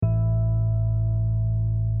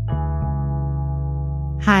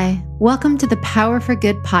Hi, welcome to the Power for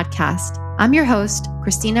Good podcast. I'm your host,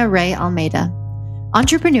 Christina Ray Almeida,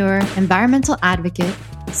 entrepreneur, environmental advocate,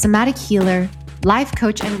 somatic healer, life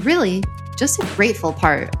coach, and really just a grateful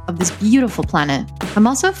part of this beautiful planet. I'm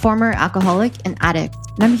also a former alcoholic and addict,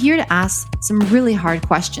 and I'm here to ask some really hard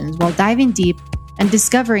questions while diving deep and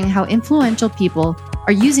discovering how influential people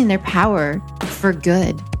are using their power for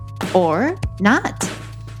good or not.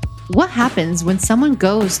 What happens when someone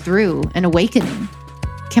goes through an awakening?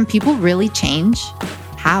 Can people really change?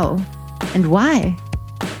 How? And why?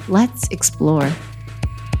 Let's explore.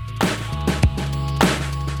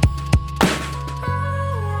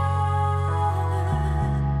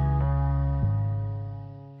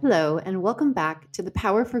 Hello, and welcome back to the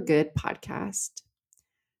Power for Good podcast.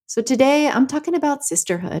 So today I'm talking about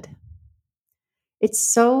sisterhood. It's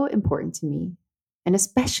so important to me, and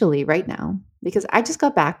especially right now, because I just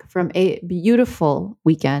got back from a beautiful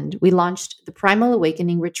weekend. We launched the Primal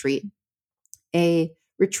Awakening Retreat, a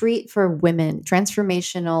retreat for women,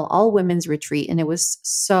 transformational, all women's retreat. And it was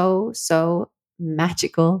so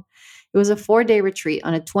magical. It was a 4-day retreat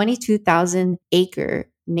on a 22,000 acre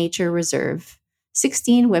nature reserve.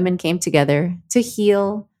 16 women came together to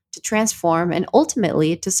heal, to transform, and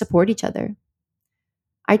ultimately to support each other.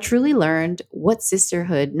 I truly learned what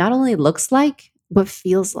sisterhood not only looks like, but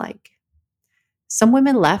feels like. Some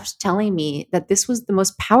women left telling me that this was the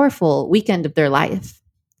most powerful weekend of their life,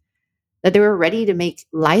 that they were ready to make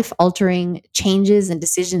life-altering changes and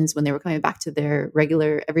decisions when they were coming back to their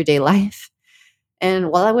regular everyday life.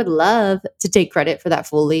 And while I would love to take credit for that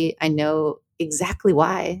fully, I know exactly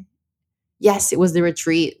why. Yes, it was the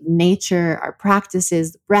retreat, nature, our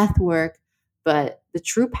practices, breath work, but the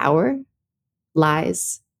true power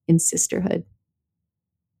lies in sisterhood.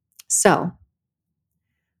 So,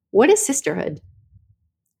 what is sisterhood?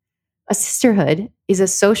 A sisterhood is a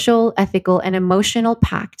social, ethical, and emotional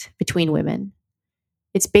pact between women.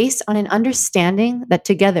 It's based on an understanding that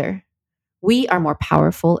together, we are more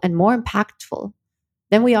powerful and more impactful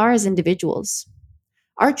than we are as individuals.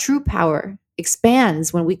 Our true power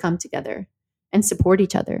expands when we come together and support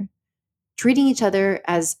each other, treating each other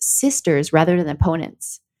as sisters rather than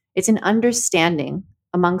opponents. It's an understanding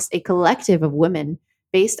amongst a collective of women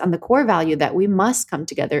based on the core value that we must come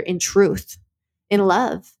together in truth, in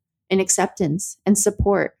love, in acceptance, and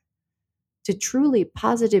support to truly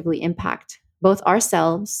positively impact both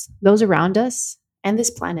ourselves, those around us, and this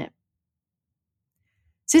planet.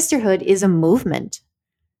 Sisterhood is a movement.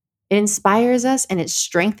 It inspires us and it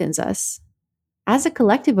strengthens us as a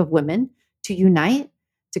collective of women to unite,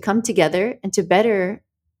 to come together, and to better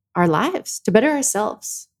our lives, to better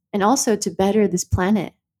ourselves, and also to better this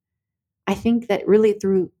planet. I think that really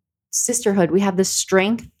through sisterhood, we have the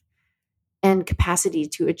strength and capacity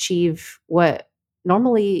to achieve what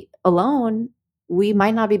normally alone we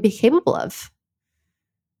might not be capable of.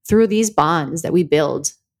 Through these bonds that we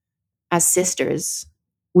build as sisters,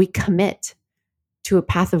 we commit to a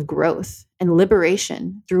path of growth and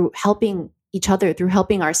liberation through helping each other, through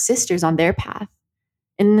helping our sisters on their path.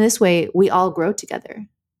 And in this way, we all grow together.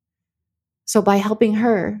 So by helping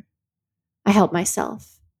her, I help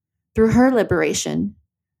myself. Through her liberation,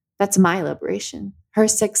 that's my liberation. Her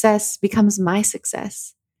success becomes my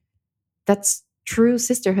success. That's true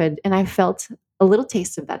sisterhood. And I felt a little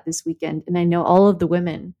taste of that this weekend. And I know all of the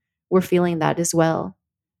women were feeling that as well.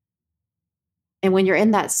 And when you're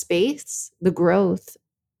in that space, the growth,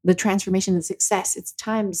 the transformation, the success, it's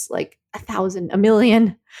times like 1,000,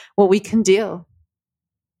 1,000,000 what we can do.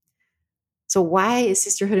 So why is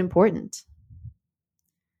sisterhood important?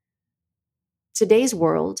 Today's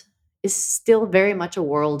world is still very much a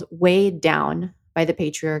world weighed down by the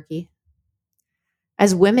patriarchy.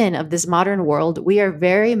 As women of this modern world, we are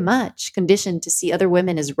very much conditioned to see other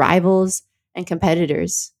women as rivals and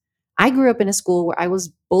competitors. I grew up in a school where I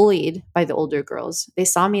was bullied by the older girls. They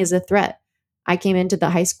saw me as a threat. I came into the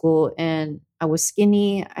high school and I was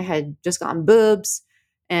skinny. I had just gotten boobs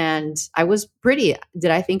and I was pretty.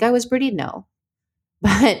 Did I think I was pretty? No.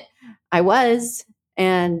 But I was,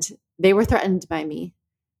 and they were threatened by me.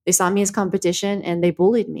 They saw me as competition and they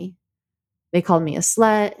bullied me. They called me a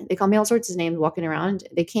slut. They called me all sorts of names walking around.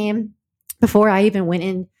 They came before I even went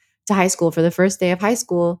into high school for the first day of high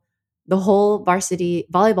school. The whole varsity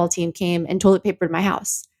volleyball team came and toilet papered my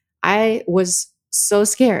house. I was so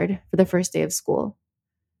scared for the first day of school.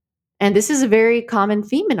 And this is a very common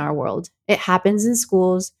theme in our world. It happens in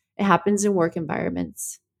schools. It happens in work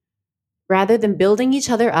environments. Rather than building each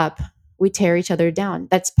other up, we tear each other down.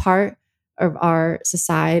 That's part of our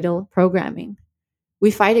societal programming. We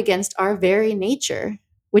fight against our very nature,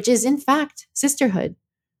 which is in fact sisterhood.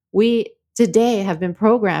 We today have been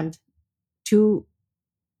programmed to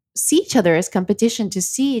see each other as competition, to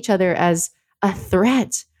see each other as a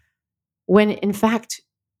threat, when in fact,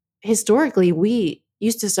 historically, we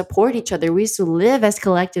used to support each other. We used to live as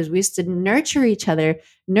collectives. We used to nurture each other,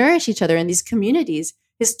 nourish each other in these communities.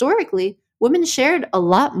 Historically, women shared a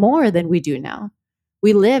lot more than we do now.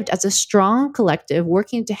 We lived as a strong collective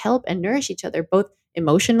working to help and nourish each other, both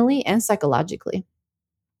emotionally and psychologically.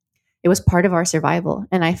 It was part of our survival.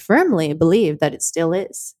 And I firmly believe that it still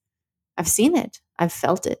is. I've seen it, I've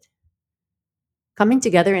felt it. Coming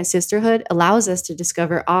together in sisterhood allows us to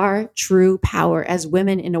discover our true power as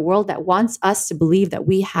women in a world that wants us to believe that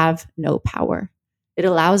we have no power. It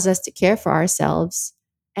allows us to care for ourselves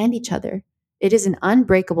and each other. It is an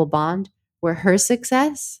unbreakable bond where her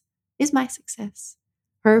success is my success.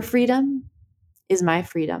 Her freedom is my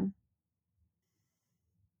freedom.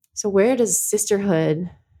 So, where does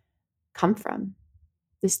sisterhood come from?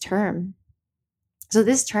 This term. So,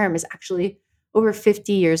 this term is actually over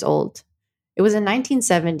 50 years old. It was in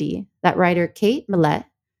 1970 that writer Kate Millett,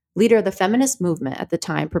 leader of the feminist movement at the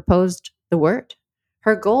time, proposed the word.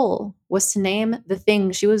 Her goal was to name the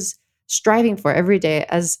thing she was striving for every day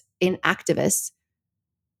as an activist,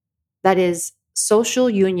 that is, social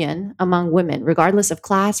union among women, regardless of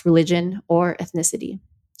class, religion, or ethnicity.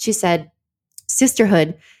 She said,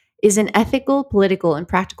 sisterhood is an ethical, political, and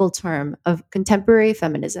practical term of contemporary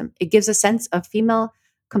feminism. It gives a sense of female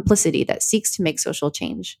complicity that seeks to make social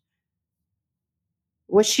change.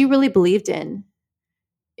 What she really believed in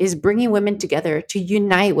is bringing women together to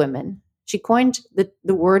unite women. She coined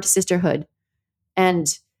the word sisterhood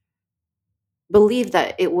and believed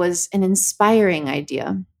that it was an inspiring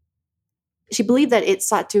idea. She believed that it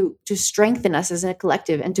sought to strengthen us as a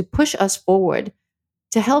collective and to push us forward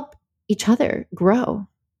to help each other grow.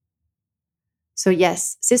 So,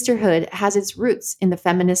 yes, sisterhood has its roots in the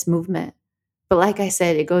feminist movement. But like I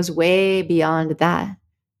said, it goes way beyond that.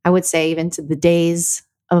 I would say even to the days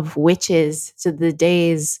of witches, to the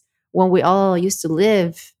days when we all used to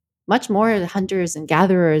live much more hunters and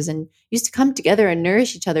gatherers and used to come together and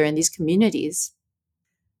nourish each other in these communities.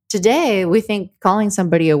 Today, we think calling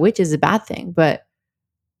somebody a witch is a bad thing, but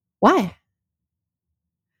why?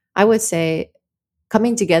 I would say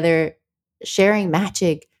coming together, sharing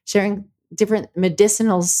magic, sharing different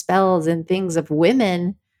medicinal spells and things of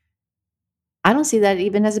women, I don't see that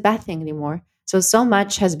even as a bad thing anymore. So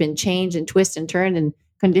much has been changed and twisted and turned and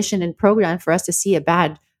conditioned and programmed for us to see it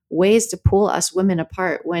bad, ways to pull us women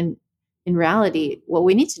apart, when in reality, what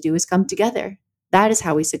we need to do is come together. That is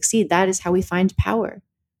how we succeed. That is how we find power.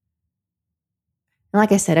 And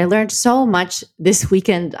like I said, I learned so much this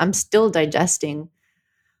weekend. I'm still digesting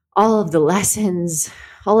all of the lessons,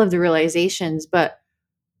 all of the realizations. But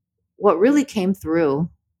what really came through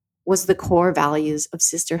was the core values of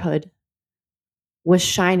sisterhood was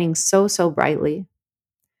shining so brightly.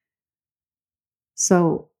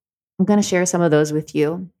 So I'm going to share some of those with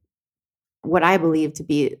you. What I believe to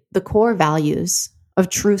be the core values of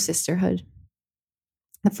true sisterhood.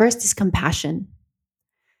 The first is compassion.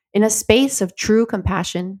 In a space of true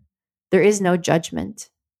compassion, there is no judgment.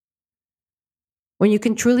 When you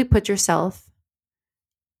can truly put yourself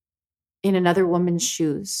in another woman's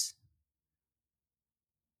shoes,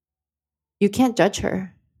 you can't judge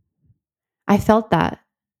her. I felt that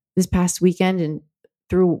this past weekend, and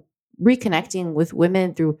through reconnecting with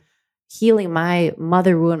women, through healing my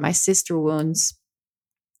mother wound, my sister wounds,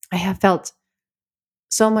 I have felt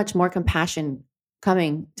so much more compassion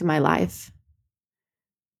coming to my life.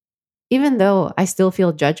 Even though I still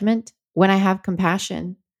feel judgment, when I have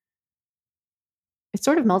compassion, it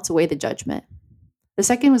sort of melts away the judgment. The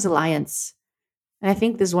second was alliance. And I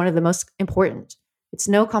think this is one of the most important. It's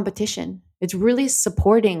no competition. It's really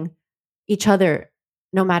supporting each other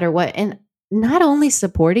no matter what. And not only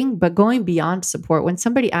supporting, but going beyond support. When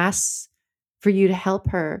somebody asks for you to help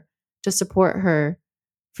her, to support her,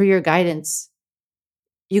 for your guidance,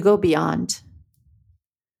 you go beyond.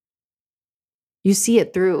 You see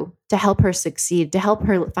it through to help her succeed, to help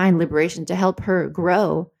her find liberation, to help her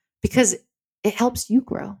grow, because it helps you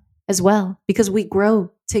grow as well, because we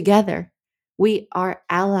grow together. We are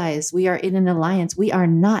allies. We are in an alliance. We are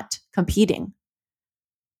not competing.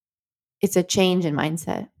 It's a change in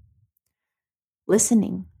mindset.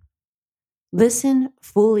 Listening. Listen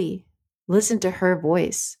fully. Listen to her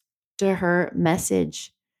voice, to her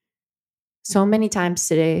message. So many times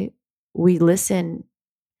today, we listen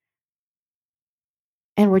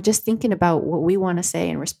and we're just thinking about what we want to say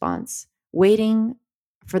in response, waiting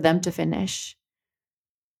for them to finish.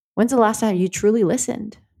 When's the last time you truly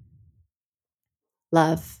listened?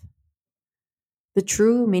 Love. The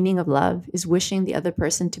true meaning of love is wishing the other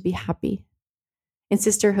person to be happy. In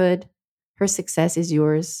sisterhood, Her success is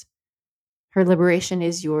yours. Her liberation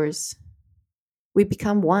is yours. We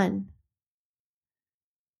become one.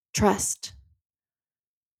 Trust.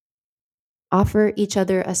 Offer each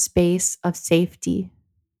other a space of safety,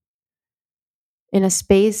 in a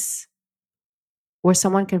space where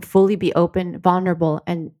someone can fully be open, vulnerable,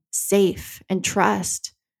 and safe and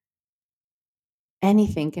trust.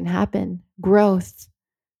 Anything can happen. Growth,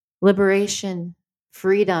 liberation,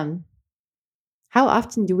 freedom. How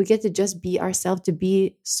often do we get to just be ourselves, to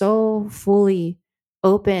be so fully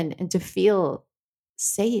open and to feel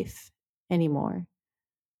safe anymore?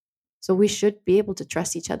 So we should be able to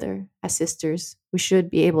trust each other as sisters. We should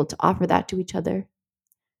be able to offer that to each other.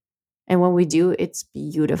 And when we do, it's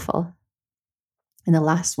beautiful. And the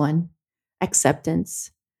last one,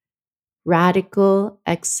 acceptance. Radical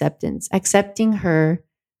acceptance. Accepting her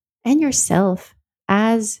and yourself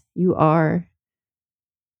as you are.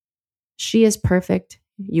 She is perfect.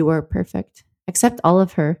 You are perfect. Accept all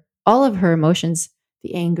of her emotions,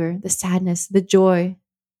 the anger, the sadness, the joy,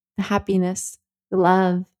 the happiness, the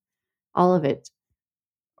love, all of it.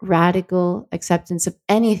 Radical acceptance of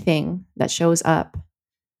anything that shows up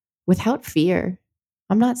without fear.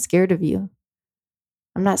 I'm not scared of you.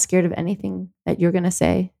 I'm not scared of anything that you're going to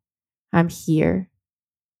say. I'm here.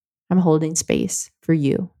 I'm holding space for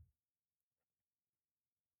you.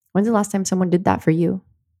 When's the last time someone did that for you?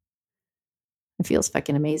 It feels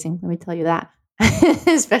fucking amazing. Let me tell you that.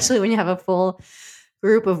 Especially when you have a full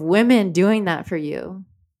group of women doing that for you.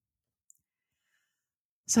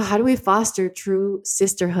 So, how do we foster true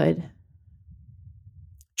sisterhood?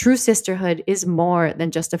 True sisterhood is more than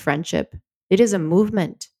just a friendship, it is a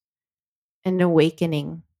movement, an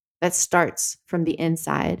awakening that starts from the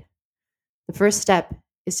inside. The first step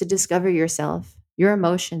is to discover yourself, your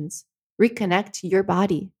emotions, reconnect to your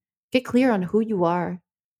body, get clear on who you are.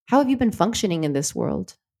 How have you been functioning in this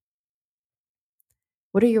world?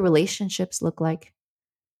 What do your relationships look like?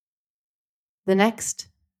 The next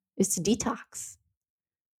is to detox.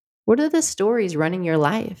 What are the stories running your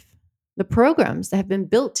life? The programs that have been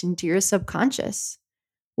built into your subconscious?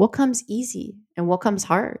 What comes easy and what comes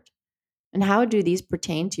hard? And how do these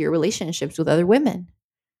pertain to your relationships with other women?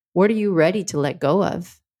 What are you ready to let go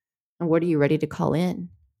of? And what are you ready to call in?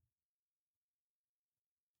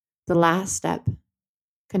 The last step,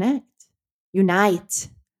 connect, unite,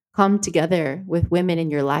 come together with women in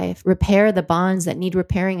your life, repair the bonds that need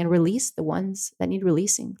repairing and release the ones that need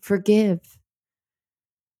releasing. Forgive.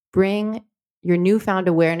 Bring your newfound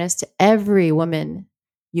awareness to every woman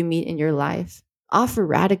you meet in your life. Offer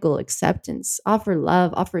radical acceptance, offer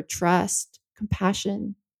love, offer trust,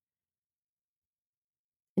 compassion.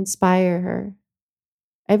 Inspire her.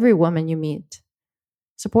 Every woman you meet,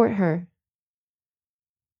 support her.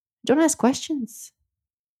 Don't ask questions.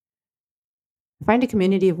 Find a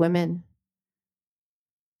community of women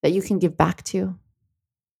that you can give back to.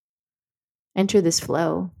 Enter this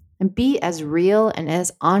flow and be as real and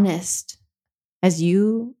as honest as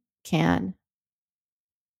you can.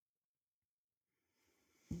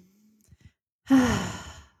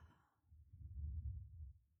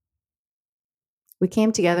 We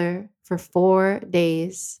came together for 4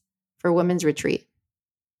 days for women's retreat.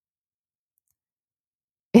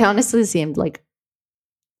 It honestly seemed like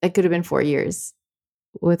it could have been 4 years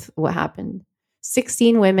with what happened.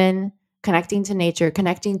 16 women connecting to nature,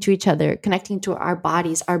 connecting to each other, connecting to our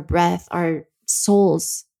bodies, our breath, our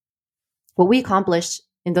souls. What we accomplished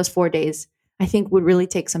in those 4 days, I think would really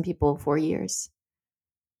take some people 4 years.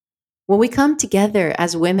 When we come together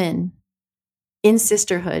as women in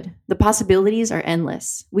sisterhood, the possibilities are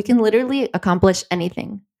endless. We can literally accomplish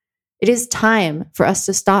anything. It is time for us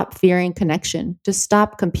to stop fearing connection, to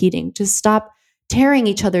stop competing, to stop tearing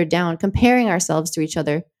each other down, comparing ourselves to each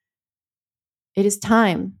other. It is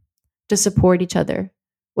time to support each other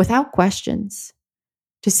without questions,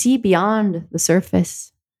 to see beyond the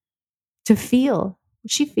surface, to feel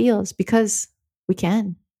what she feels because we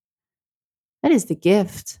can. That is the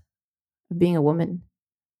gift of being a woman.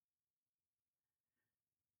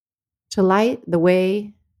 To light the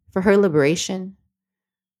way for her liberation,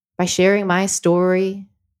 by sharing my story,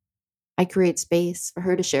 I create space for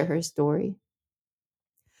her to share her story.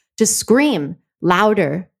 To scream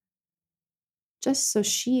louder, just so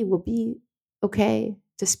she will be okay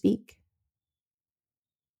to speak.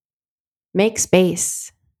 Make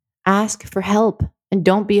space. Ask for help. And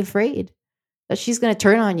don't be afraid that she's going to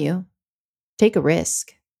turn on you. Take a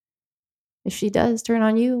risk. If she does turn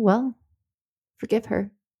on you, well, forgive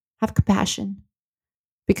her. Have compassion.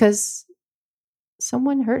 Because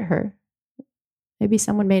someone hurt her. Maybe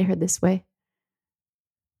someone made her this way.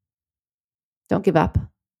 Don't give up.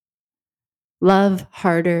 Love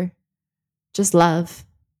harder. just love.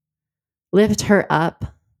 Lift her up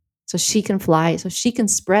so she can fly, so she can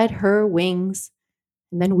spread her wings,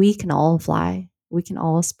 and then we can all fly. We can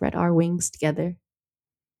all spread our wings together.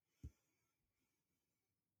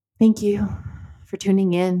 Thank you for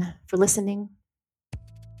tuning in, for listening,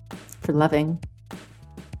 for loving,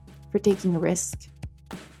 for taking a risk,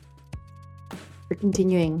 for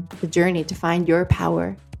continuing the journey to find your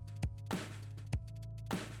power,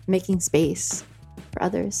 making space for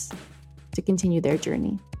others to continue their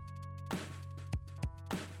journey.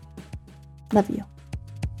 Love you.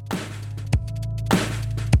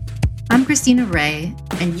 I'm Christina Ray,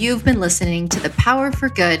 and you've been listening to the Power for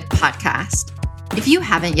Good podcast. If you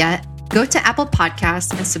haven't yet, go to Apple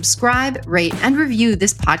Podcasts and subscribe, rate, and review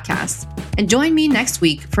this podcast. And join me next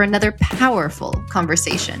week for another powerful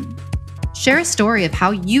conversation. Share a story of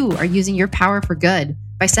how you are using your power for good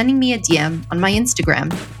by sending me a DM on my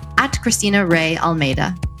Instagram at Christina Ray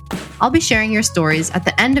Almeida. I'll be sharing your stories at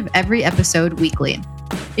the end of every episode weekly.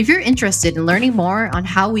 If you're interested in learning more on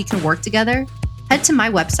how we can work together, head to my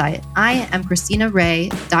website,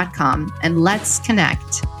 iamchristinaray.com, and let's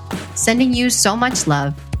connect. Sending you so much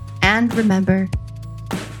love, and remember,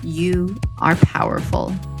 you are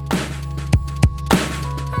powerful.